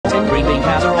bean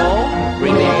casserole,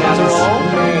 green bean casserole,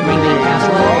 green bean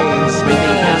casserole, green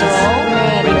bean casserole,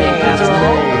 green bean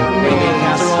casserole, green bean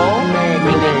casserole,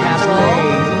 green bean casserole,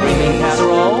 green bean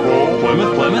casserole,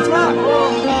 Plymouth Rock.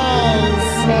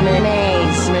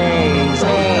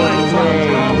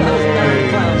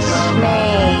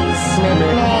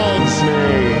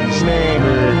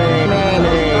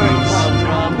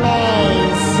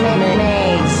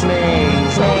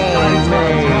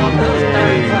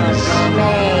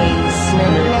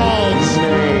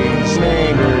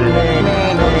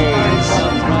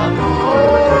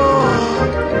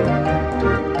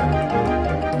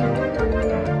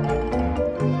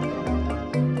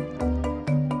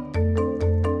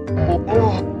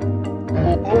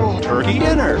 Turkey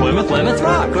dinner, Plymouth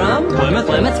Rock. Crumb, Plymouth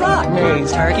Rock.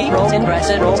 Maze, turkey, roasted,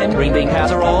 breasted, roasted, green bean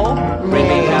casserole, green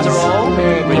bean casserole,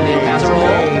 green bean casserole.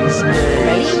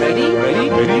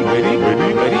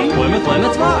 Ready,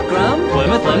 Plymouth Rock. Crumb,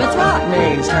 Plymouth Rock.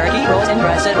 Maze, turkey, roasted,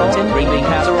 breasted, roasted, green bean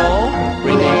casserole,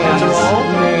 green bean casserole,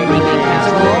 green bean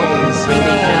casserole, green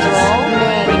bean casserole,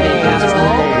 green bean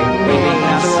casserole, green bean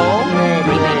casserole,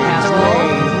 green bean casserole,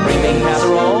 green bean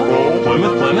casserole,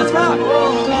 Plymouth Rock.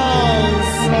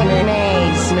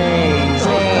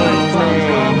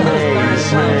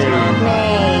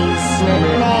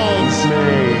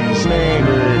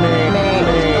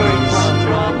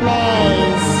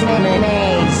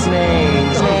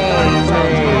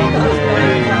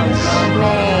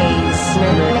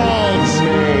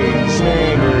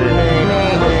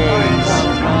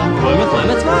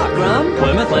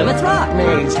 Plymouth Rock.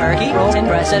 Maze, turkey, roasted,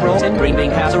 breasted, roasted, green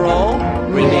bean casserole,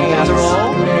 green bean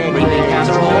casserole, green bean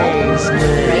casserole.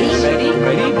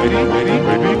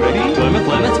 Ready,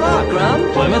 Plymouth Rock.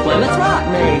 Crumb, Plymouth Rock.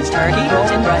 Maze, turkey,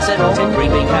 roasted, breasted, roasted,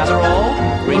 green bean casserole,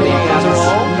 green bean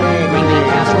casserole, green bean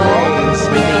casserole,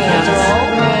 green bean casserole,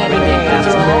 green bean casserole, green bean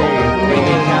casserole, green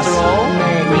bean casserole,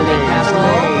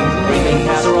 green bean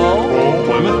casserole,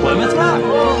 Plymouth Rock.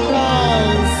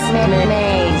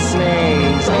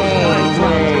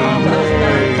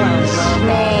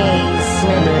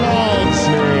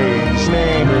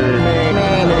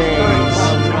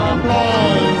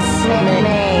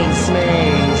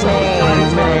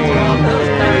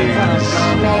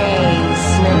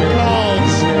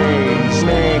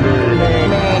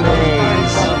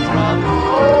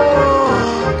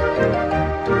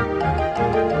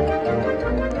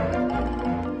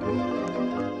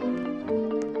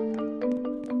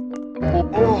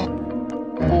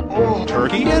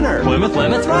 Turkey dinner,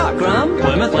 Plymouth Rock. Crumb,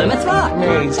 Plymouth Rock.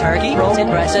 Maze, turkey, roasted,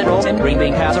 breasted, roasted, green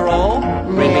bean casserole,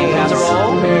 green bean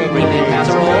casserole, green bean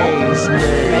casserole.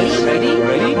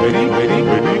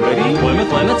 Ready,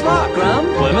 Plymouth Rock. Crumb,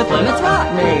 Plymouth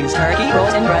Rock. Maze, turkey,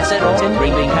 roasted, breasted, roasted,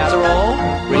 green bean casserole,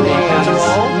 green bean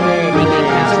casserole, green bean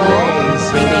casserole,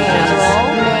 green bean casserole,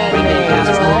 green bean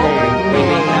casserole, green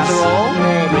bean casserole,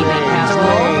 green bean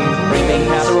casserole, green bean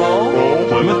casserole,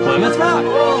 Plymouth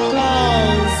Rock.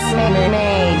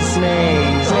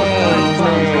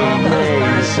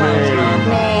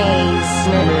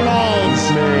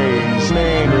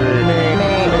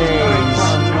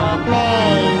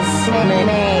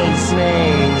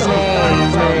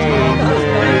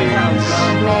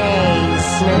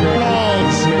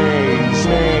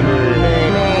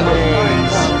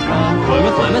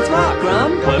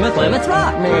 Plymouth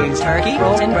Rock. Maze, turkey,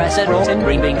 roasted, breasted, roasted,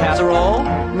 green bean casserole,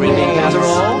 green bean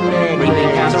casserole, green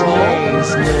bean casserole.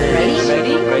 Ready,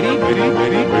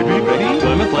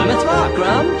 Plymouth Rock.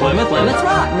 Crumb, Plymouth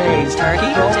Rock. Maze, turkey,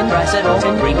 roasted, breasted,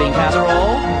 roasted, green bean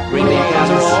casserole, green bean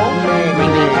casserole,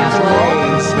 green bean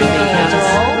casserole, green bean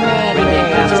casserole, green bean casserole, green bean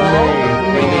casserole,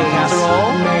 green bean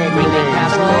casserole,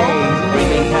 green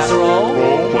bean casserole,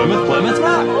 Plymouth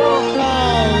Rock.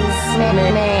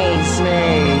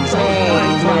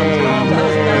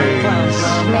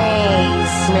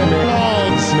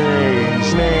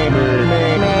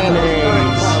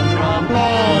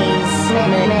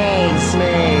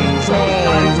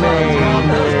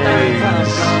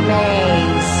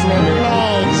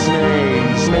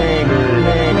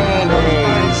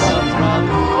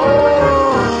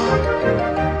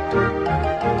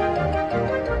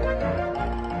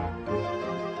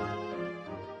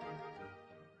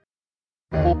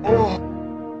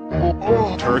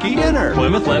 Turkey dinner,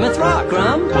 Plymouth Rock.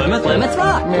 Crumb, Plymouth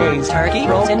Rock. Maze, turkey,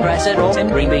 roasted, breasted, roasted,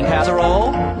 green bean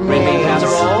casserole, green bean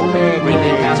casserole, green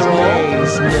bean casserole.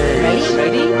 Ready,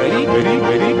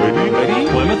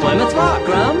 Plymouth Rock.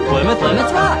 Crumb, Plymouth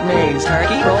Rock. Maze,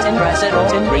 turkey, roasted, breasted,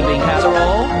 roasted, green bean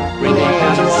casserole, green bean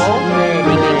casserole,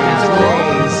 green bean casserole,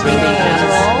 green bean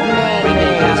casserole, green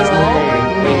bean casserole,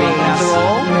 green bean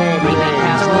casserole, green bean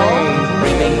casserole,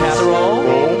 green bean casserole,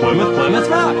 Plymouth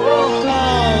Rock.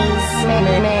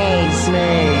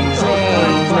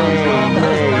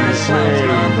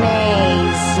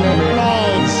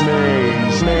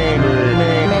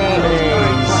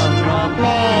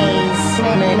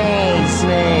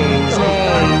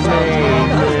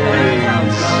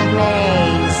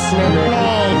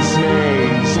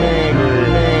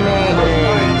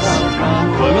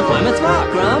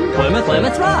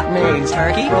 maize,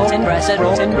 turkey, roasted, breasted,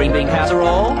 roasted, green bean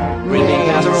casserole, green bean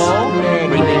casserole,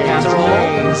 green bean casserole.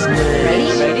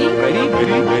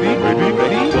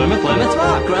 Ready. Plymouth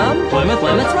Rock, Grum. Plymouth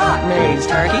Rock, maize,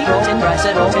 turkey, roasted,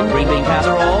 breasted, roasted, green bean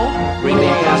casserole, green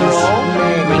bean casserole,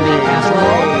 green bean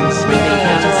casserole, green bean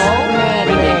casserole,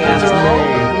 green bean casserole,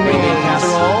 green bean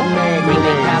casserole, green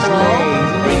bean casserole,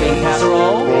 green bean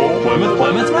casserole.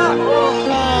 Plymouth Rock.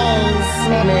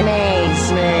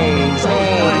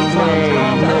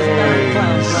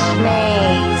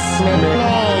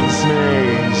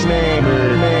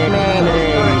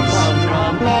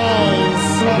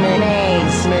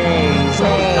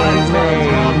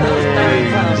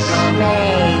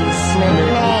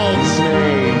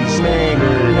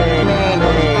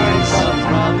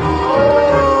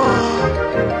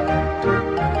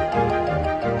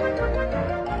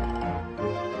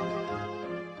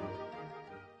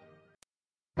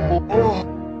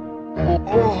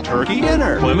 Turkey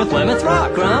dinner. Plymouth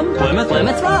Rock, Grum. Plymouth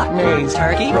Rock, maize,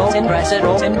 turkey, roasted, breasted,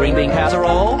 roasted, green bean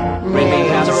casserole, green bean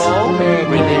casserole,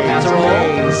 green bean casserole.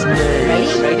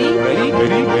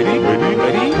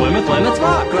 Ready. Plymouth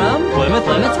Rock, Grum. Plymouth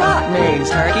Rock, maize,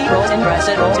 turkey, roasted,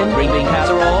 breasted, roasted, green bean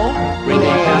casserole, green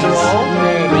bean casserole,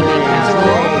 green bean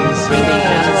casserole, green bean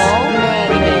casserole,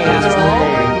 green bean casserole, green bean casserole,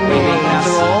 green bean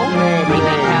casserole,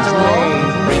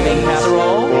 green bean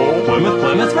casserole.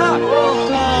 Plymouth Rock.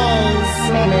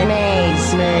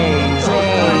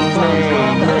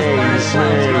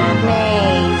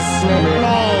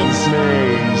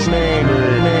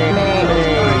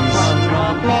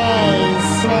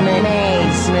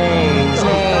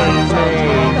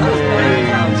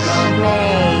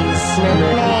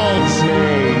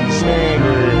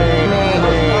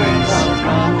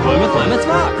 Plymouth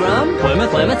Rock, Grum.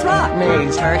 Plymouth Rock,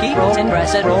 maize, turkey, roasted,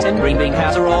 breasted, roasted, green bean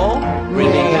casserole,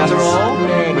 green bean casserole,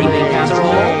 green bean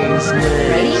casserole.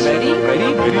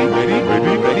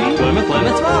 Ready.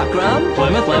 Plymouth Rock, Grum.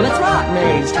 Plymouth Rock,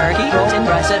 maize, turkey, roasted,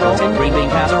 breasted, roasted, green bean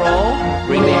casserole,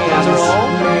 green bean casserole,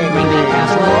 green bean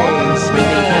casserole, green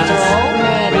bean casserole, green bean casserole,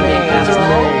 green bean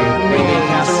casserole, green bean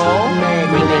casserole,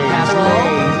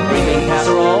 green bean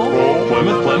casserole.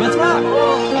 Plymouth Rock.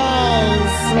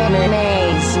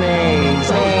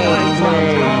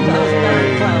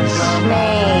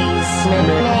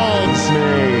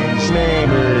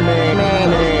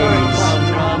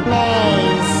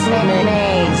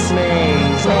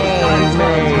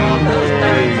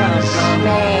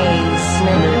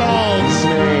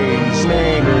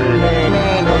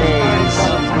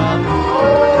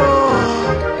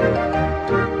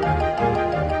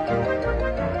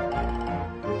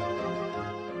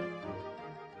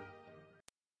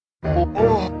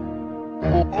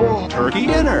 Turkey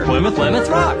dinner. Plymouth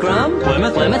Rock, Grum.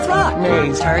 Plymouth Rock,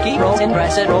 maize, turkey, roasted,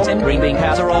 breasted, roasted, green bean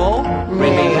casserole,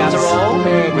 green bean casserole,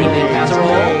 green bean casserole.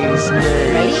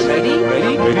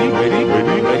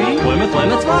 Ready.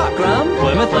 Plymouth Rock, Grum.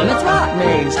 Plymouth Rock,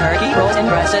 maize, turkey, roasted,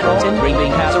 breasted, roasted, green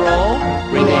bean casserole,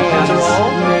 green bean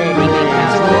casserole, green bean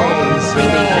casserole,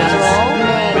 green bean casserole,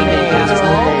 green bean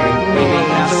casserole, green bean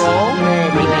casserole,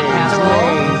 green bean casserole,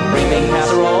 green bean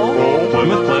casserole.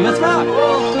 Plymouth Rock.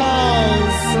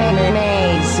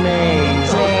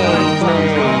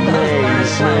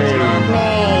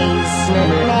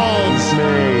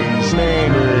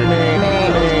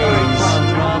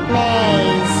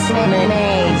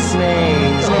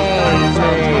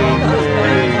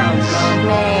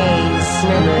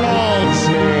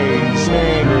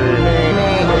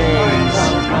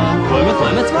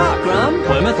 Plymouth Rock, Grum.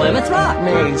 Plymouth Rock,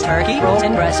 maize, turkey,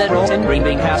 roasted, breasted, roasted, green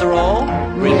bean casserole,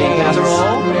 green bean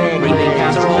casserole, green bean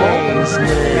casserole.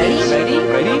 Ready.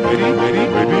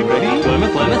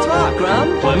 Plymouth Rock,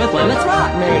 Grum. Plymouth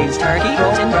Rock, maize, turkey,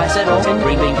 roasted, breasted, roasted,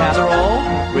 green bean casserole,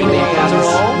 green bean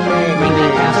casserole, green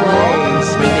bean casserole,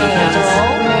 green bean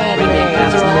casserole, green bean casserole, green bean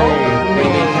casserole,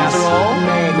 green bean casserole,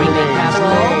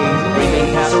 green bean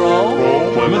casserole.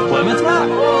 Plymouth Rock.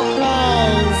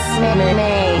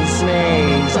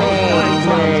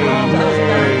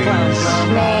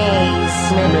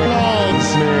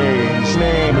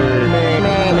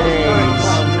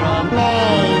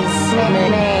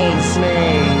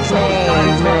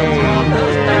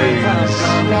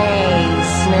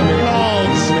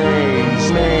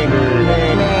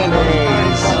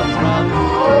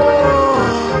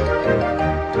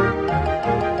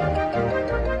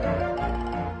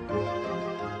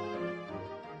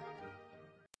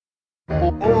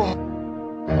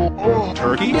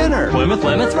 Turkey dinner. Plymouth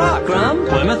Rock, Grum.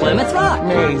 Plymouth Rock,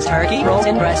 maize, turkey,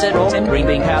 roasted, breasted, roasted, green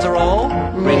bean casserole,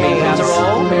 green bean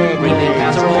casserole, green bean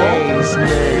casserole.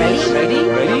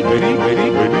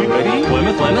 Ready.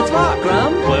 Plymouth Rock,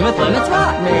 Grum. Plymouth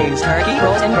Rock, maize, turkey,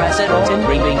 roasted, breasted. dress it, roasting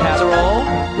green bean casserole,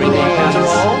 green bean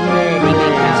casserole, green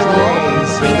bean casserole,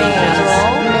 green bean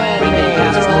casserole, green bean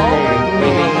casserole,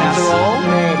 green bean casserole,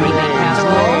 green bean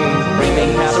casserole, green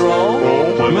bean casserole.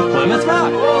 Plymouth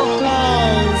Rock.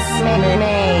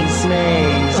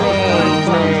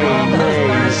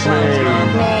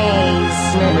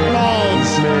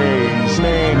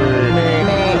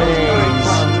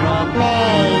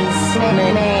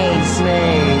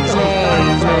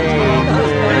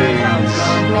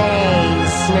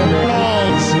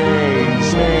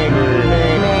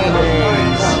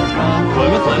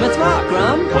 Plymouth Rock,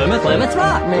 Grum. Plymouth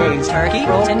Rock. Maize, turkey,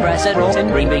 roasting, breast, roasting,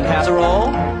 green bean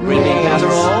casserole, green bean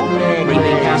casserole, green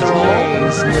bean casserole.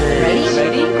 Ready.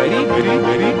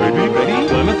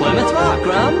 Plymouth Rock,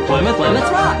 Grum. Plymouth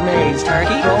Rock. Maize,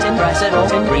 turkey, roasting, breast,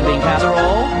 roasting, green bean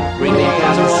casserole, green bean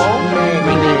casserole,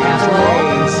 green bean casserole,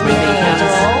 green bean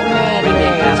casserole, green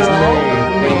bean casserole,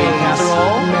 green bean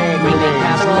casserole, green bean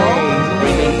casserole,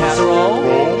 green bean casserole.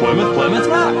 Plymouth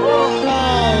Rock.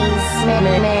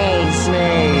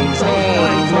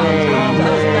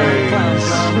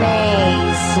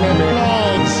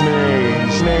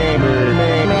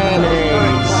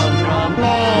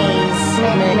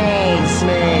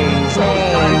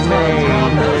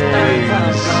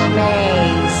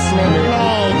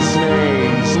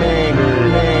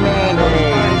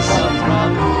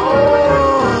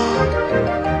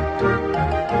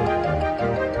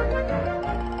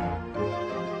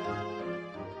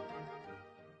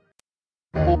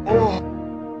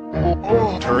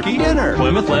 Turkey dinner.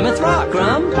 Plymouth Rock,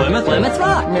 Grum. Plymouth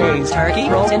Rock. Maize, turkey,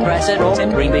 roasting, breast,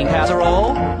 roasting, green bean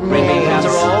casserole, green bean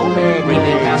casserole, green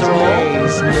bean casserole.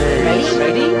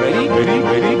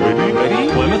 Ready.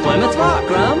 Plymouth Rock,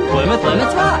 Grum. Plymouth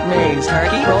Rock. Maize,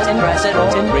 turkey, roasting, breast,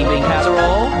 roasting, green bean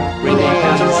casserole, green bean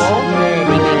casserole,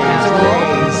 green bean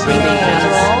casserole, green bean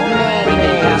casserole, green bean casserole, green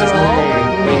bean casserole,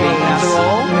 green bean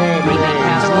casserole,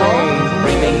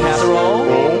 green bean casserole.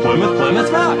 Plymouth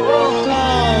Rock.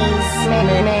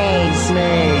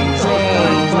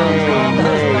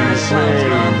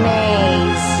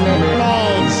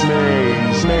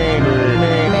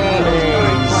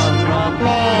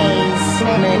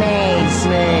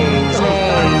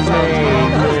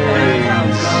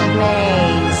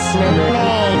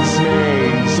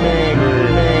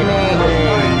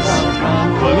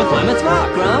 Plymouth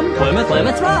Rock, Grum.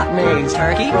 Plymouth Rock. Maize,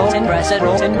 turkey, roasting, breast,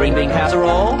 roasting, green bean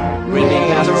casserole, green bean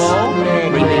casserole,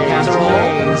 green bean casserole.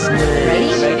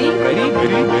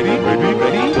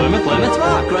 Ready. Plymouth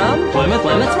Rock, Grum. Plymouth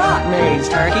Rock. Maize,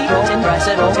 turkey, roasting, breast,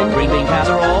 roasting, green bean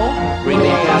casserole, green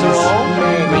bean casserole,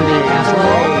 green bean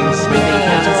casserole, green bean casserole, green bean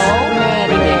casserole,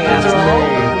 green bean casserole,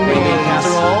 green bean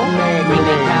casserole,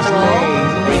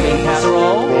 green bean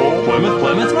casserole.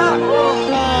 Plymouth Rock.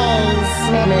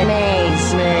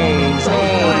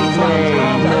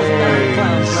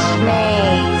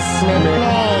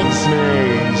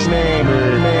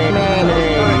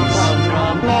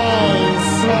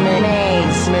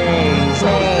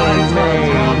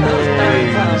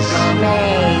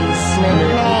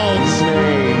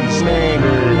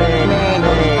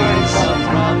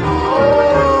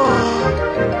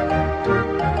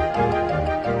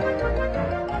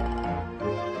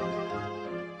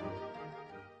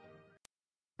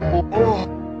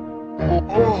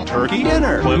 Turkey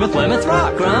dinner. Plymouth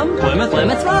Rock, Grum. Plymouth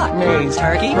Rock. Maize,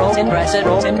 turkey, roasting, breast,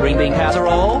 roasting, green bean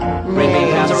casserole, green bean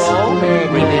casserole,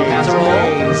 green bean casserole.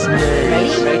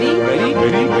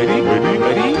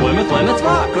 Ready. Plymouth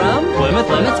Rock, Grum. Plymouth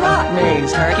Rock.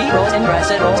 Maize, turkey, roasting,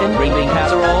 breast, roasting, green bean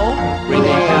casserole, green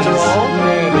bean casserole,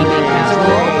 green bean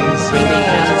casserole, green bean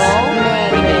casserole,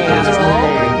 green bean casserole, green bean casserole,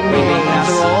 green bean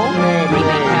casserole,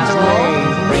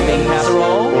 green bean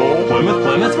casserole.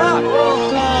 Plymouth Rock.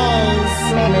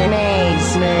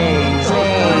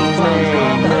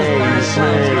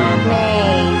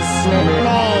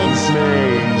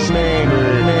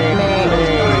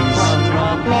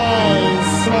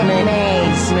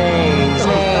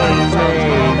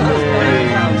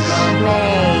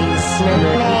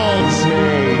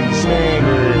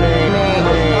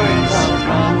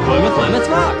 Plymouth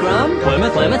Rock, Grum.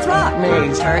 Plymouth Rock.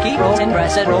 Maize, turkey, roasting,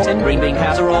 breast, roasting, green bean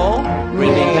casserole,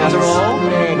 green bean casserole,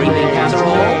 green bean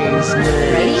casserole.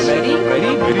 Ready.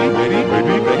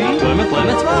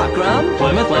 Plymouth Rock, Grum.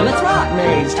 Plymouth Rock.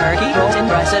 Maize, turkey, roasting,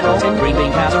 breast, roasting, green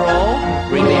bean casserole,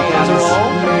 green bean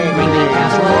casserole, green bean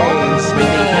casserole, green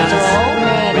bean casserole,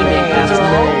 green bean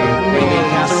casserole, green bean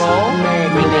casserole,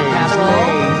 green bean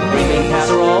casserole, green bean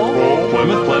casserole.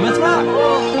 Plymouth Rock.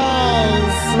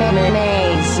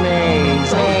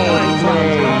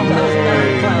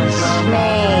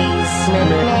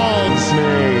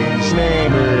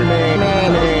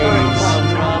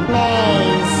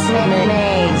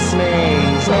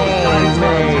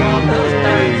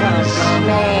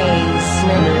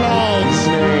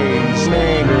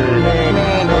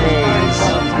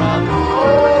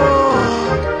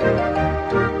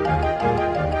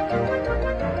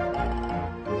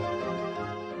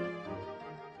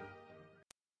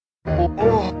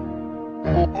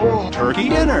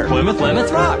 dinner.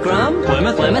 Plymouth Rock. Crumb.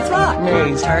 Plymouth Rock.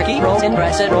 Maize, turkey, roasted,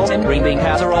 breasted, roasted, green bean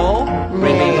casserole.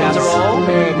 Green bean casserole.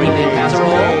 Green bean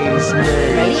casserole.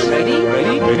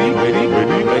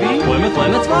 Ready.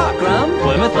 Plymouth Rock. Crumb.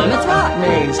 Plymouth Rock.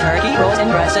 Maize, turkey, roasted,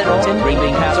 breasted, roasted, green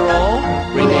bean casserole.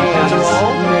 Green bean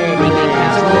casserole. Green bean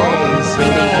casserole.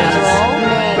 Green bean casserole.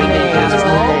 Green bean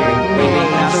casserole. Green bean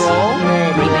casserole.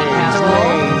 Green bean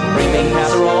casserole. Green bean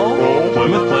casserole.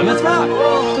 Plymouth Rock.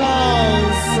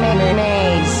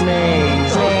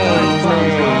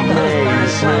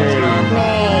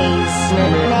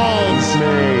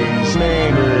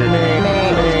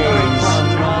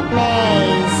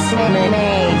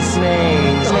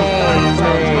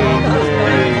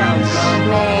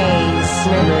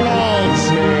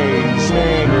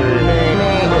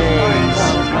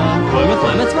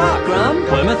 Plymouth Rock. Crumb.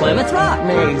 Plymouth Rock.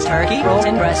 Maize, turkey,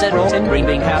 roasted, breasted, roasted, green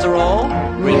bean casserole.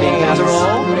 Green bean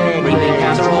casserole. Green bean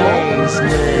casserole.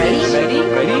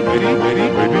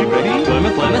 Ready.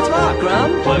 Plymouth Rock.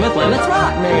 Crumb. Plymouth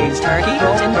Rock. Maize, turkey,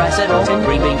 roasted, breasted, roasted,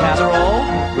 green bean casserole.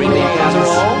 Green bean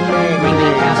casserole. Green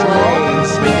bean casserole.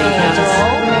 Green bean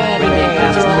casserole. Green bean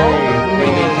casserole.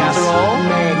 Green bean casserole.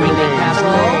 Green bean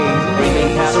casserole. Green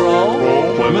bean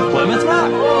casserole. Plymouth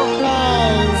Rock.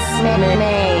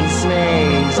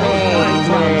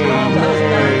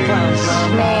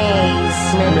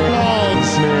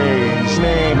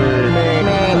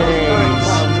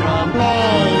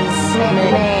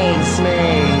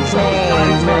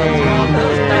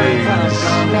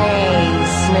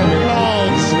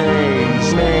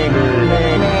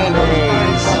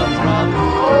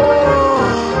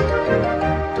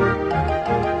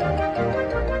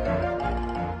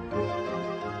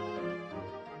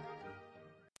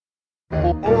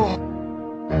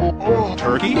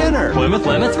 Turkey dinner.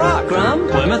 Plymouth Rock. Crumb.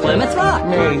 Plymouth Rock.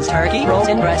 Maize, turkey,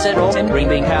 roasted, breasted, roasted, green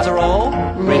bean casserole.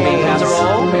 Green bean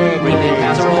casserole. Green bean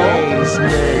casserole.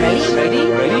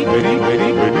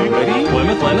 Ready.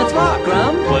 Plymouth Rock.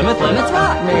 Crumb. Plymouth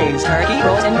Rock. Maize, turkey,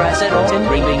 roasted, breasted, roasted,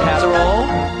 green bean casserole.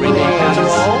 Green bean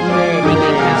casserole. Green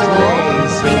bean casserole.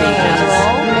 Green bean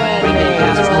casserole. Green bean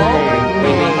casserole.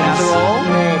 Green bean casserole.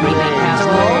 Green bean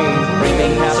casserole. Green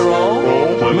bean casserole.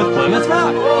 Plymouth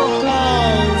Rock.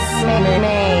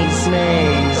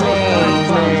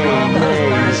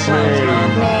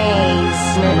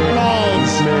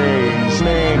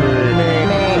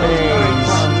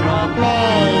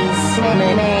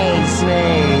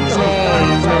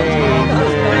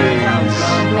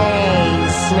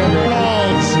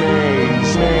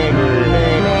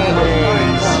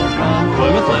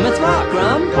 Plymouth Rock.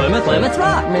 Crumb. Plymouth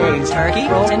Rock. Maize, turkey,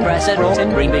 roasted, breasted, roasted,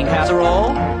 green bean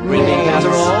casserole. Green bean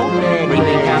casserole. Green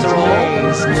bean casserole.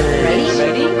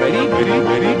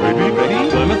 Ready.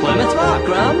 Plymouth Rock.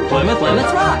 Crumb. Plymouth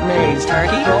Rock. Maize,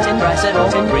 turkey, roasted, breasted,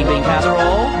 roasted, green bean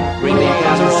casserole. Green bean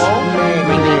casserole.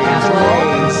 Green bean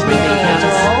casserole. Green bean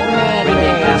casserole. Green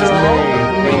bean casserole.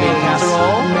 Green bean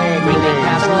casserole. Green bean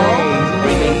casserole.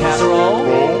 Green bean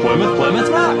casserole. Plymouth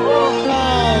Rock.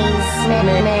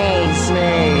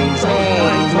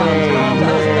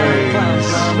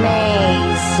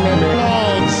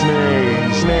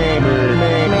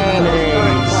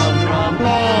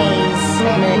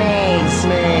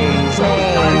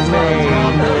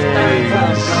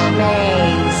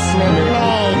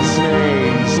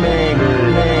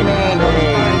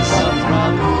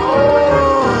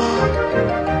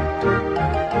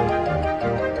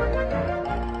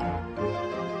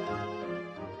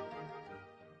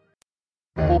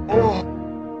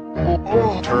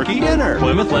 Turkey dinner.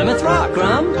 Plymouth Rock.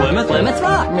 Crumb. Plymouth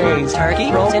Rock. Maize,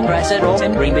 turkey, roasted, breasted,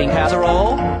 roasted, green bean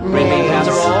casserole. Green bean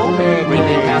casserole. Green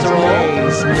bean casserole.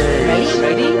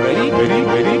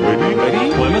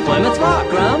 Ready. Plymouth Rock.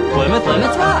 Crumb. Plymouth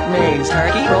Rock. Maize,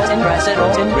 turkey, roasted, breasted,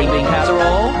 roasted, green bean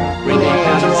casserole. Green bean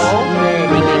casserole.